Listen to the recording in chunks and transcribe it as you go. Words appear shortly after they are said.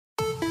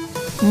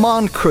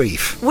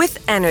Moncrief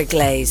with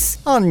Energlaze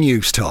on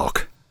News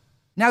Talk.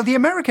 Now, the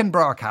American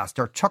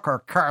broadcaster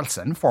Tucker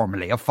Carlson,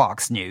 formerly of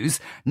Fox News,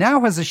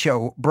 now has a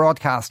show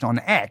broadcast on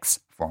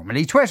X,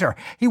 formerly Twitter.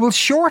 He will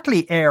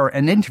shortly air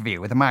an interview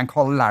with a man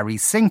called Larry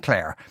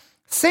Sinclair.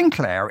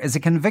 Sinclair is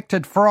a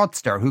convicted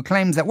fraudster who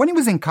claims that when he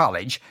was in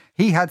college,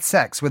 he had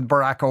sex with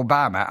Barack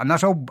Obama and that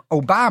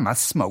Obama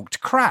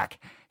smoked crack.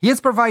 He has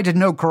provided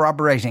no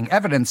corroborating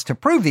evidence to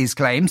prove these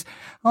claims.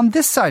 On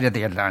this side of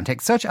the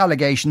Atlantic, such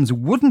allegations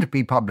wouldn't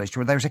be published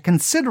without a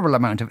considerable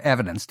amount of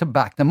evidence to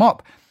back them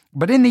up.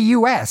 But in the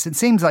US, it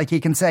seems like he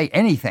can say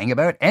anything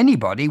about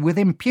anybody with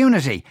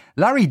impunity.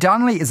 Larry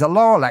Donnelly is a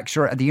law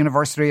lecturer at the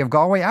University of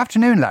Galway.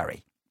 Afternoon,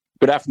 Larry.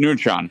 Good afternoon,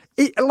 Sean.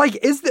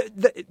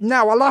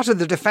 Now, a lot of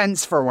the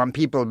defence for when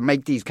people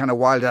make these kind of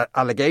wild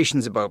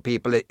allegations about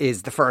people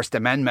is the First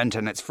Amendment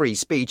and it's free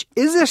speech.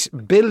 Is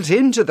it built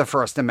into the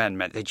First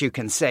Amendment that you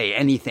can say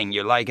anything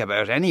you like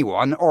about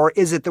anyone, or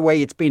is it the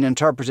way it's been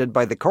interpreted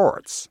by the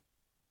courts?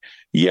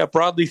 Yeah,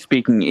 broadly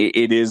speaking,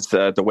 it is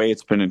the way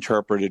it's been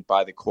interpreted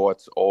by the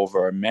courts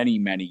over many,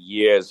 many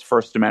years.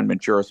 First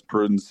Amendment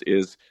jurisprudence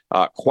is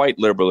quite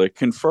liberal. It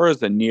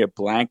confers a near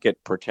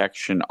blanket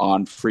protection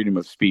on freedom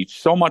of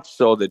speech, so much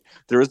so that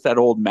there is that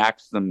old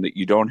maxim that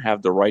you don't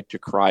have the right to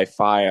cry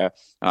fire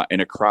in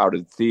a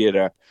crowded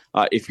theater.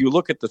 If you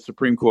look at the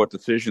Supreme Court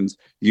decisions,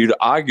 you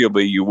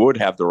would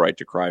have the right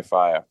to cry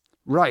fire.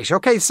 Right.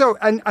 Okay. So,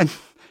 and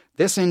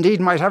this indeed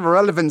might have a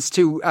relevance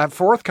to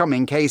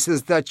forthcoming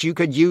cases that you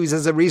could use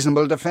as a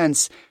reasonable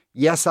defence.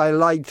 Yes, I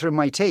lied through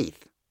my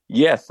teeth.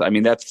 Yes, I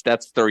mean that's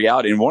the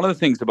reality. And one of the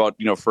things about,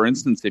 for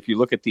instance, if you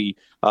look at the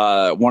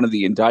one of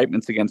the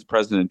indictments against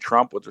President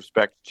Trump with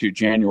respect to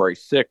January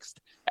 6th,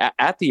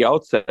 at the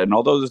outset, and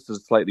although this is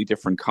a slightly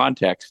different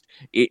context,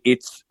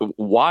 it's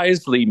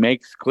wisely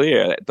makes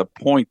clear the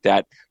point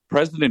that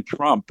President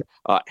Trump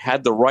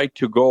had the right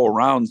to go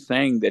around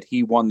saying that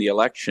he won the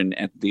election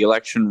and the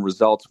election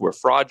results were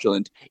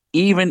fraudulent.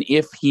 Even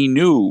if he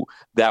knew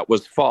that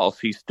was false,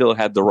 he still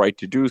had the right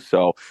to do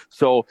so.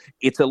 So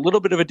it's a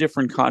little bit of a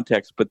different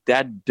context, but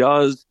that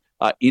does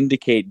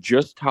indicate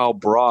just how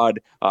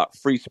broad the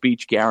free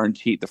speech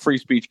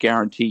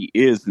guarantee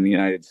is in the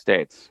United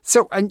States.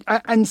 So,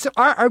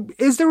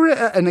 is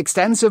there an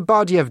extensive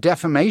body of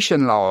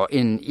defamation law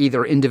in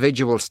either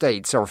individual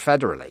states or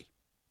federally?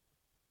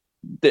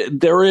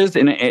 There is,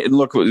 and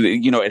look,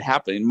 it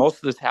happened. Most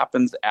of this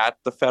happens at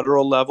the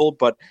federal level,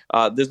 but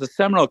there's a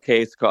seminal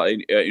case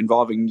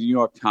involving New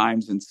York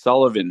Times and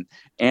Sullivan,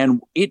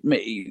 and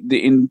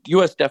in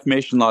U.S.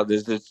 defamation law,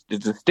 there's this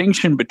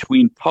distinction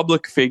between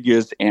public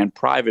figures and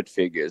private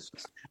figures.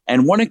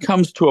 And when it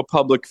comes to a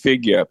public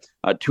figure,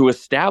 to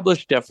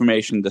establish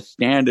defamation, the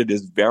standard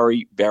is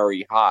very,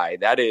 very high.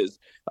 That is,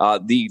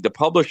 the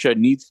publisher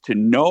needs to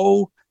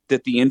know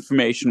that the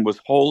information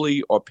was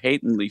wholly or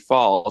patently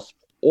false,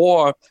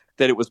 or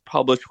that it was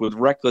published with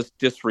reckless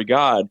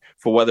disregard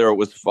for whether it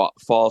was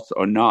false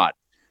or not.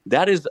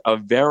 That is a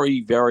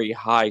very, very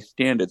high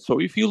standard. So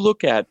if you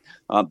look at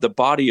the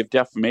body of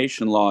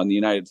defamation law in the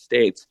United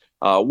States,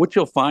 what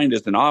you'll find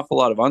is an awful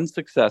lot of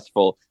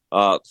unsuccessful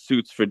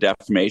suits for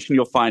defamation.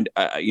 You'll find,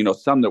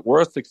 some that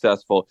were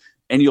successful,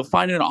 and you'll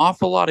find an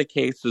awful lot of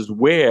cases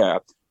where,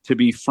 to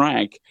be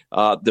frank,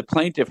 the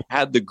plaintiff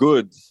had the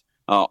goods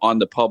on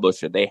the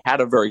publisher. They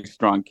had a very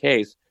strong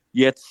case.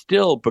 Yet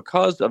still,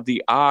 because of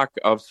the arc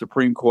of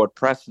Supreme Court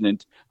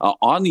precedent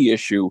on the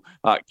issue,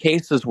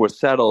 cases were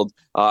settled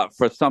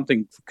for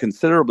something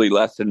considerably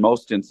less in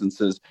most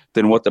instances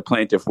than what the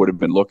plaintiff would have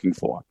been looking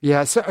for.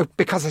 Yeah, so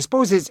because I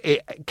suppose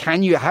how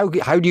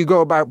do you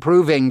go about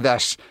proving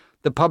that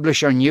the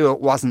publisher knew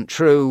it wasn't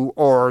true,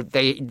 or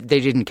they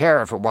didn't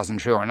care if it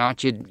wasn't true or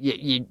not?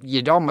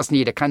 You'd almost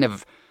need a kind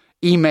of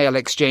email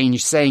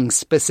exchange saying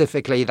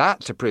specifically that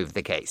to prove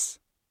the case.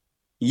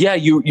 Yeah,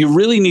 you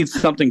really need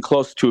something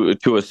close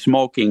to a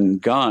smoking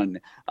gun.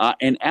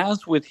 And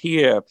as with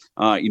here,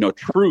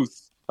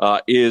 truth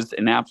is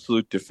an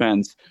absolute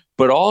defense.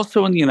 But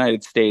also in the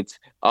United States,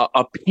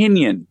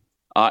 opinion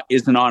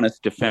is an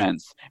honest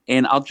defense.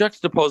 And I'll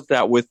juxtapose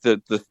that with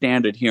the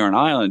standard here in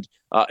Ireland.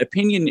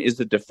 Opinion is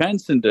a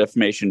defense in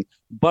defamation,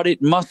 but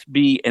it must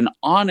be an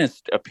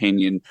honest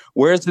opinion.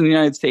 Whereas in the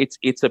United States,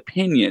 it's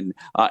opinion,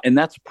 and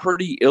that's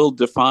pretty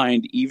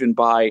ill-defined even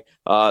by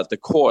the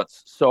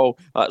courts. So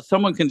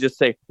someone can just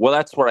say, well,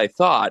 that's what I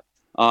thought.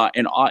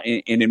 And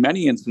in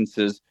many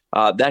instances,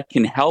 that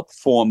can help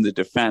form the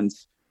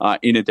defense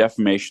in a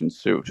defamation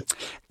suit.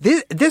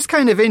 This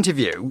kind of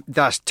interview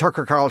that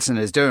Tucker Carlson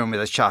is doing with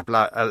his chap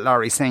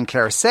Larry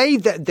Sinclair, say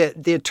that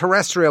the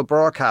terrestrial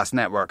broadcast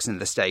networks in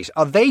the state,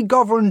 are they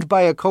governed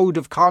by a code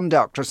of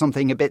conduct or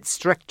something a bit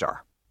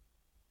stricter?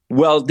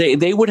 Well,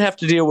 they would have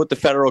to deal with the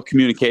Federal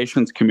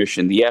Communications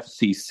Commission, the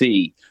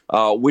FCC,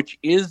 which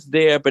is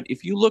there. But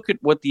if you look at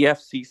what the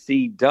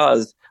FCC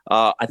does,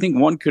 I think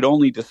one could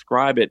only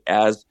describe it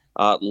as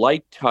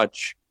light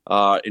touch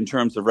in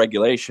terms of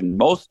regulation.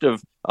 Most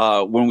of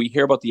when we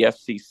hear about the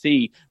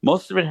FCC,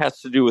 most of it has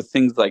to do with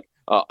things like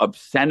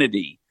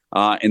obscenity,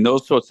 and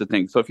those sorts of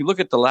things. So if you look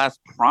at the last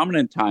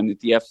prominent time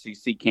that the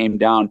FCC came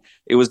down,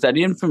 it was that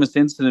infamous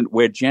incident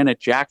where Janet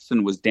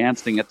Jackson was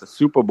dancing at the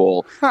Super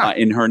Bowl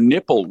and her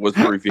nipple was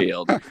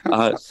revealed.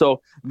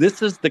 So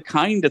this is the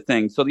kind of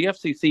thing. So the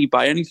FCC,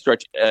 by any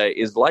stretch,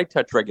 is light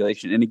touch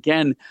regulation. And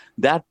again,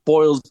 that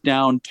boils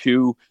down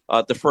to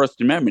the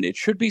First Amendment. It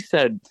should be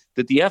said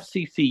that the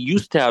FCC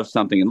used to have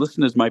something, and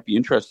listeners might be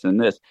interested in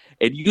this.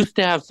 It used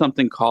to have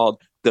something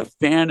called the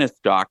fairness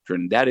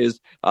doctrine. That is,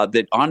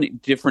 that on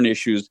different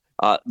issues,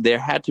 there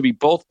had to be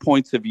both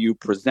points of view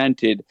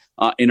presented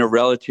in a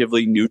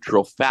relatively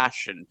neutral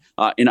fashion.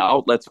 And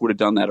outlets would have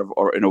done that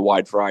or in a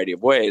wide variety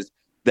of ways.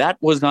 That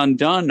was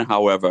undone,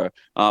 however,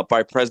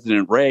 by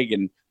President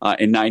Reagan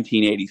in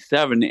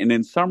 1987. And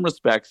in some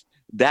respects,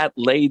 that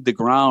laid the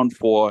ground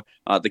for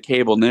the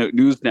cable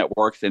news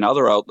networks and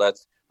other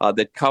outlets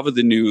that cover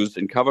the news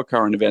and cover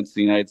current events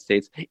in the United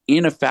States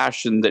in a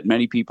fashion that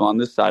many people on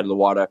this side of the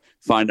water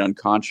find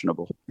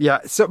unconscionable. Yeah,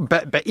 so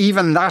but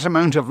even that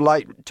amount of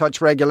light touch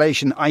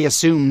regulation, I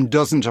assume,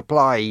 doesn't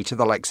apply to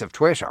the likes of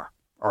Twitter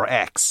or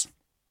X.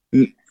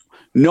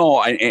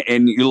 No,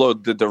 and you know,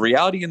 the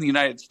reality in the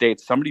United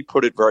States, somebody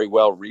put it very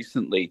well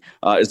recently,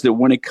 is that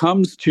when it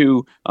comes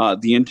to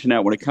the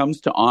internet, when it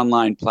comes to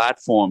online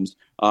platforms,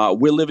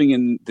 we're living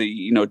in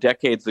the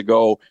decades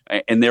ago,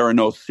 and there are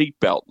no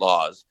seatbelt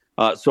laws.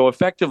 So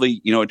effectively,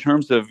 in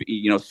terms of,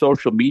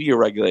 social media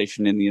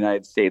regulation in the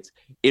United States,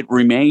 it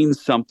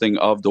remains something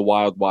of the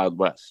wild, wild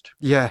west.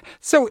 Yeah.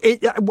 So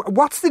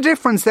what's the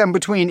difference then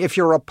between if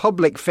you're a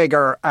public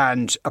figure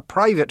and a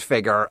private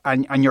figure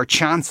and your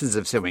chances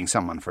of suing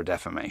someone for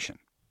defamation?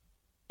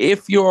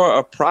 If you're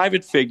a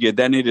private figure,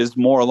 then it is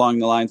more along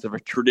the lines of a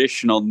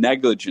traditional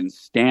negligence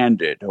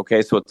standard.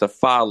 Okay, so it's a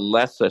far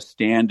lesser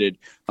standard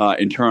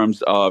in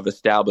terms of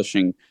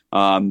establishing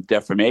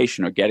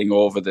defamation or getting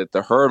over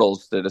the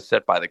hurdles that are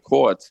set by the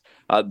courts.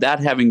 That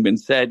having been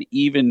said,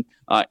 even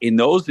in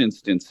those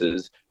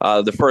instances,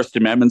 the First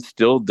Amendment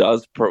still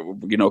does,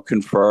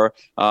 confer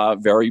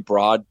very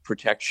broad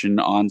protection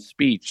on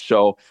speech.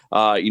 So,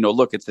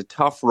 look, it's a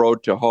tough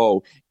road to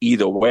hoe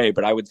either way,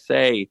 but I would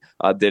say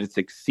that it's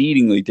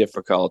exceedingly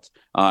difficult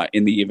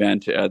in the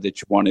event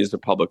that one is a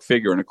public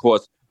figure. And of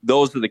course,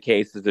 those are the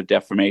cases of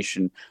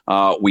defamation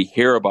we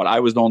hear about. I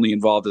was only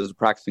involved as a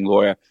practicing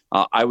lawyer.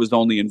 I was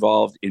only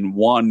involved in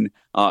one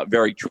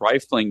very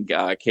trifling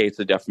case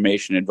of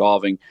defamation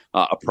involving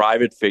a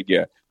private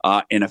figure.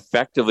 And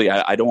effectively,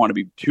 I don't want to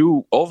be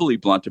too overly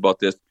blunt about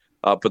this,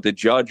 but the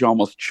judge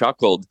almost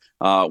chuckled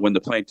when the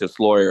plaintiff's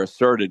lawyer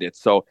asserted it.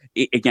 So,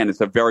 again,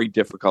 it's a very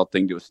difficult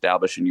thing to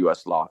establish in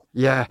U.S. law.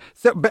 Yeah.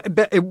 So,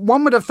 but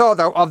one would have thought,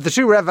 though, of the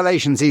two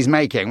revelations he's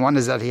making, one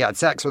is that he had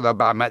sex with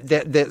Obama,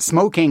 the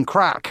smoking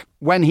crack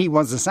when he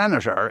was a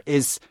senator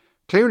is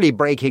clearly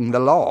breaking the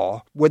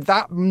law. Would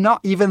that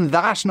not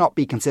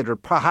be considered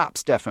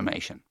perhaps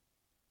defamation?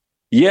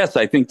 Yes,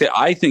 I think that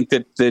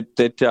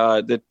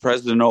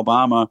President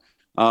Obama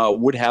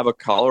would have a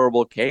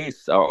colorable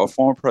case, or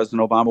former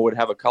President Obama would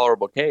have a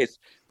colorable case.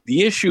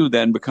 The issue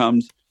then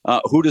becomes,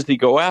 who does he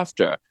go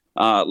after?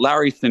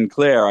 Larry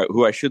Sinclair,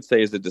 who I should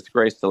say is a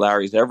disgrace to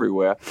Larry's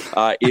everywhere,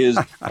 is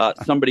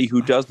somebody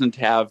who doesn't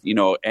have,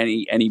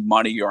 any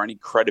money or any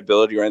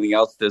credibility or anything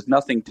else. There's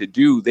nothing to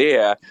do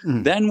there.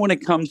 Then when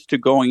it comes to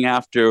going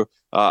after,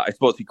 I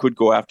suppose he could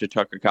go after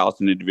Tucker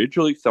Carlson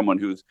individually, someone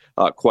who's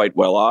quite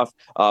well off.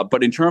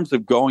 But in terms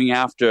of going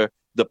after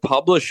the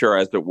publisher,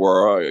 as it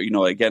were,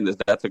 again,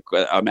 that's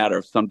a matter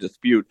of some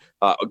dispute.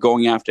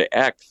 Going after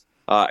X,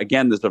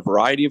 again, there's a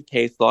variety of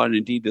case law, and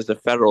indeed there's a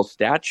federal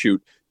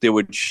statute that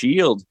would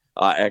shield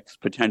X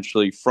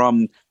potentially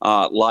from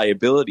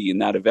liability in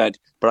that event.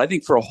 But I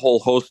think for a whole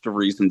host of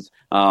reasons,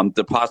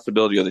 the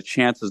possibility or the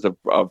chances of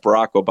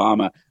Barack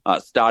Obama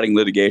starting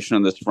litigation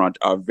on this front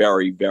are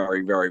very,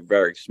 very, very,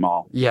 very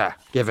small. Yeah,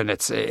 given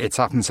it's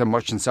happened so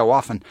much and so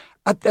often.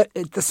 At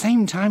the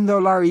same time, though,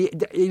 Larry,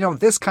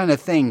 this kind of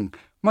thing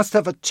must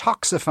have a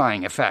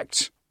toxifying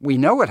effect. We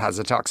know it has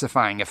a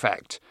toxifying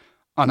effect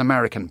on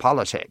American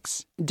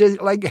politics.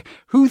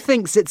 Who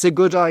thinks it's a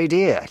good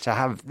idea to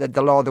have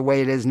the law the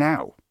way it is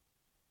now?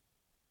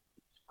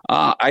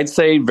 I'd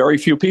say very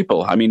few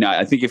people. I mean,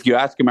 I think if you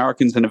ask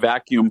Americans in a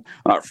vacuum,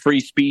 free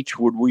speech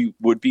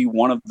would be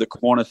one of the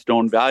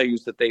cornerstone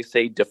values that they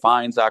say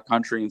defines our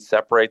country and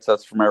separates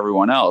us from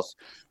everyone else.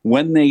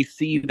 When they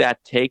see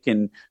that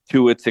taken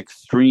to its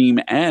extreme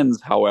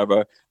ends,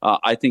 however,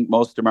 I think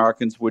most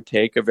Americans would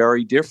take a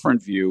very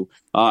different view.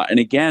 And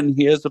again,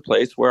 here's a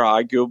place where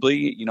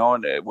arguably,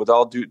 and with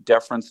all due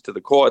deference to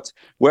the courts,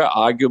 where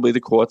arguably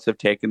the courts have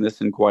taken this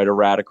in quite a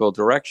radical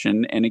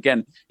direction. And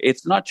again,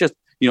 it's not just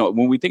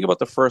when we think about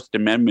the First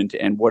Amendment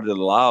and what it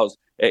allows,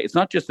 it's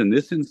not just in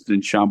this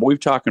instance, Sean, but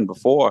we've spoken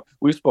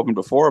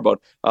before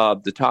about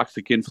the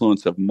toxic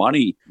influence of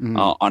money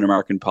on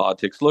American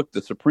politics. Look,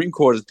 the Supreme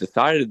Court has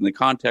decided in the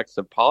context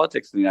of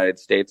politics in the United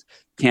States,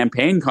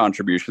 campaign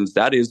contributions,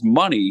 that is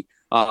money,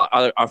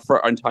 are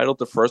entitled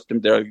to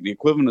they're the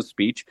equivalent of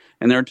speech,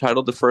 and they're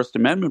entitled to First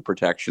Amendment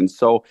protection.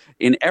 So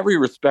in every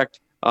respect,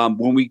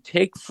 when we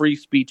take free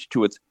speech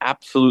to its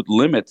absolute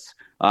limits,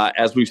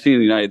 as we've seen in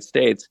the United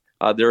States,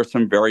 there are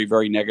some very,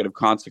 very negative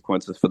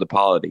consequences for the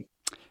polity.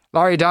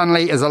 Laurie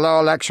Donnelly is a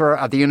law lecturer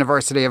at the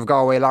University of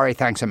Galway. Laurie,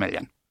 thanks a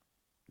million.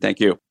 Thank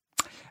you.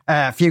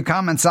 A few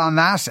comments on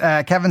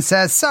that. Kevin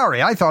says,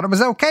 sorry, I thought it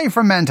was okay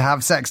for men to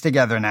have sex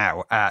together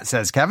now,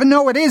 says Kevin.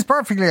 No, it is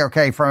perfectly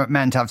okay for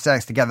men to have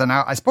sex together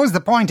now. I suppose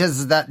the point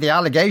is that the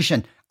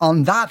allegation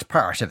on that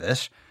part of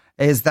it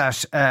is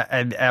that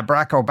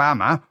Barack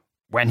Obama,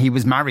 when he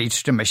was married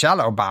to Michelle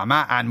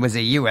Obama and was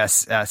a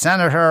US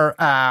senator,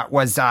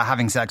 was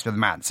having sex with a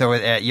man. So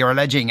you're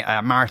alleging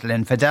marital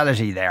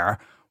infidelity there,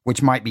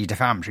 which might be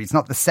defamatory. It's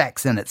not the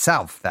sex in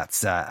itself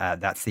that's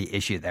the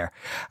issue there.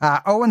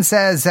 Owen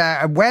says,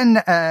 when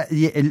I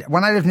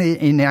lived in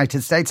the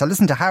United States, I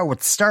listened to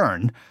Howard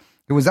Stern,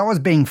 who was always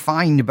being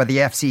fined by the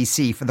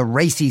FCC for the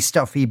racy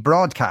stuff he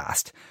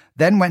broadcast.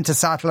 Then went to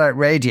satellite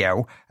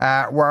radio,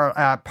 where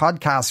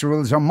podcast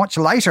rules are much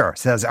lighter,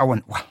 says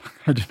Owen. Well,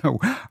 I don't know.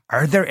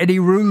 Are there any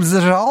rules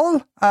at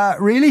all?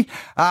 Really?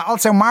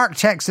 Also, Mark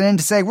texted in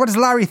to say, what does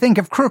Larry think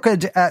of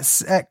crooked,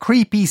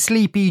 creepy,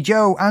 sleepy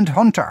Joe and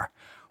Hunter?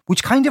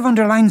 Which kind of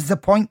underlines the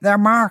point there,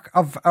 Mark,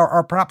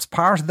 or perhaps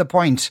part of the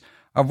point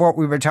of what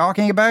we were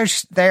talking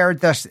about there,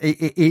 that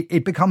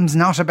it becomes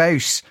not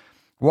about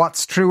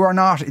what's true or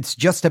not. It's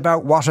just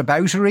about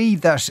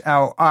whataboutery, that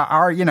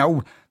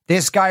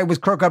this guy was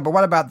crooked, but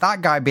what about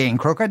that guy being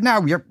crooked?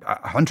 Now,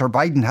 Hunter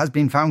Biden has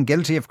been found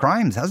guilty of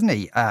crimes, hasn't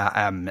he?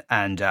 And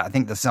I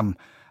think there's some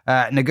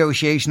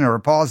negotiation or a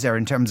pause there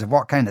in terms of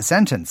what kind of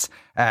sentence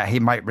he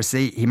might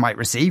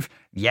receive.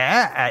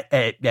 Yeah,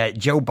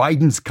 Joe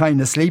Biden's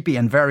kind of sleepy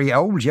and very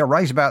old. You're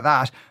right about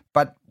that.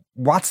 But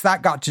what's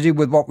that got to do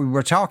with what we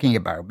were talking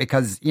about?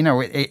 Because,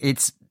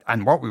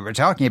 and what we were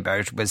talking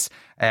about was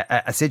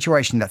a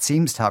situation that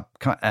seems to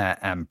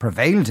have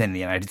prevailed in the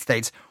United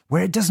States,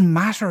 where it doesn't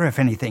matter if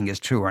anything is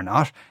true or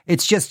not.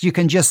 It's just, you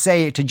can just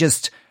say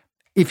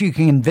if you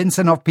can convince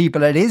enough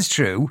people it is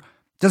true,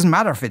 doesn't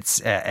matter if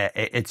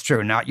it's true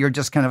or not. You're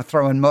just kind of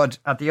throwing mud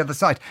at the other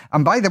side.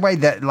 And by the way,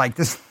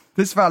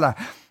 this fella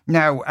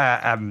now,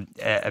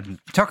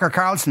 Tucker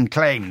Carlson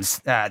claims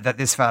that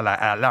this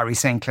fella, Larry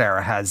St.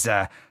 Clair, has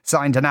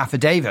signed an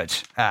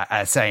affidavit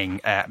saying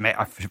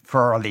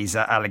for all these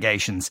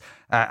allegations.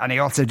 And he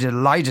also did a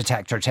lie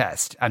detector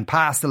test and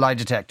passed the lie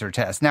detector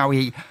test. Now,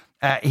 he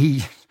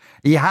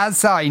has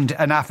signed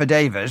an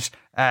affidavit.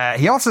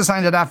 He also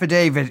signed an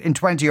affidavit in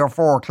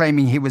 2004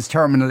 claiming he was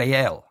terminally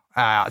ill.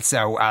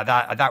 So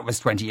that was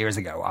 20 years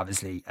ago,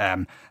 obviously,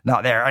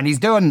 not there. And he's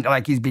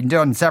been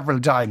done several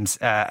times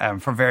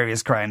for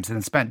various crimes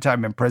and spent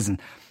time in prison.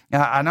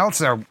 And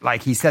also,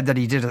 he said that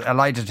he did a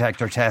lie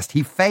detector test.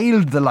 He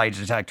failed the lie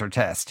detector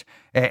test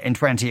in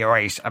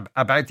 2008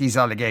 about these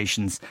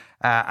allegations,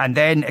 and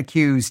then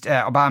accused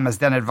Obama's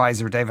then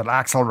advisor, David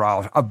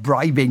Axelrod, of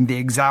bribing the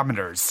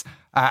examiners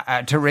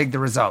to rig the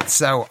results.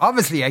 So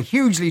obviously a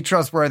hugely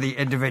trustworthy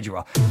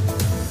individual.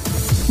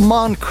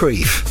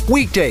 Moncrief,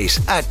 weekdays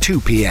at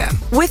 2 p.m.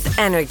 with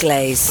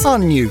Energlaze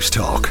on News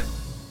Talk.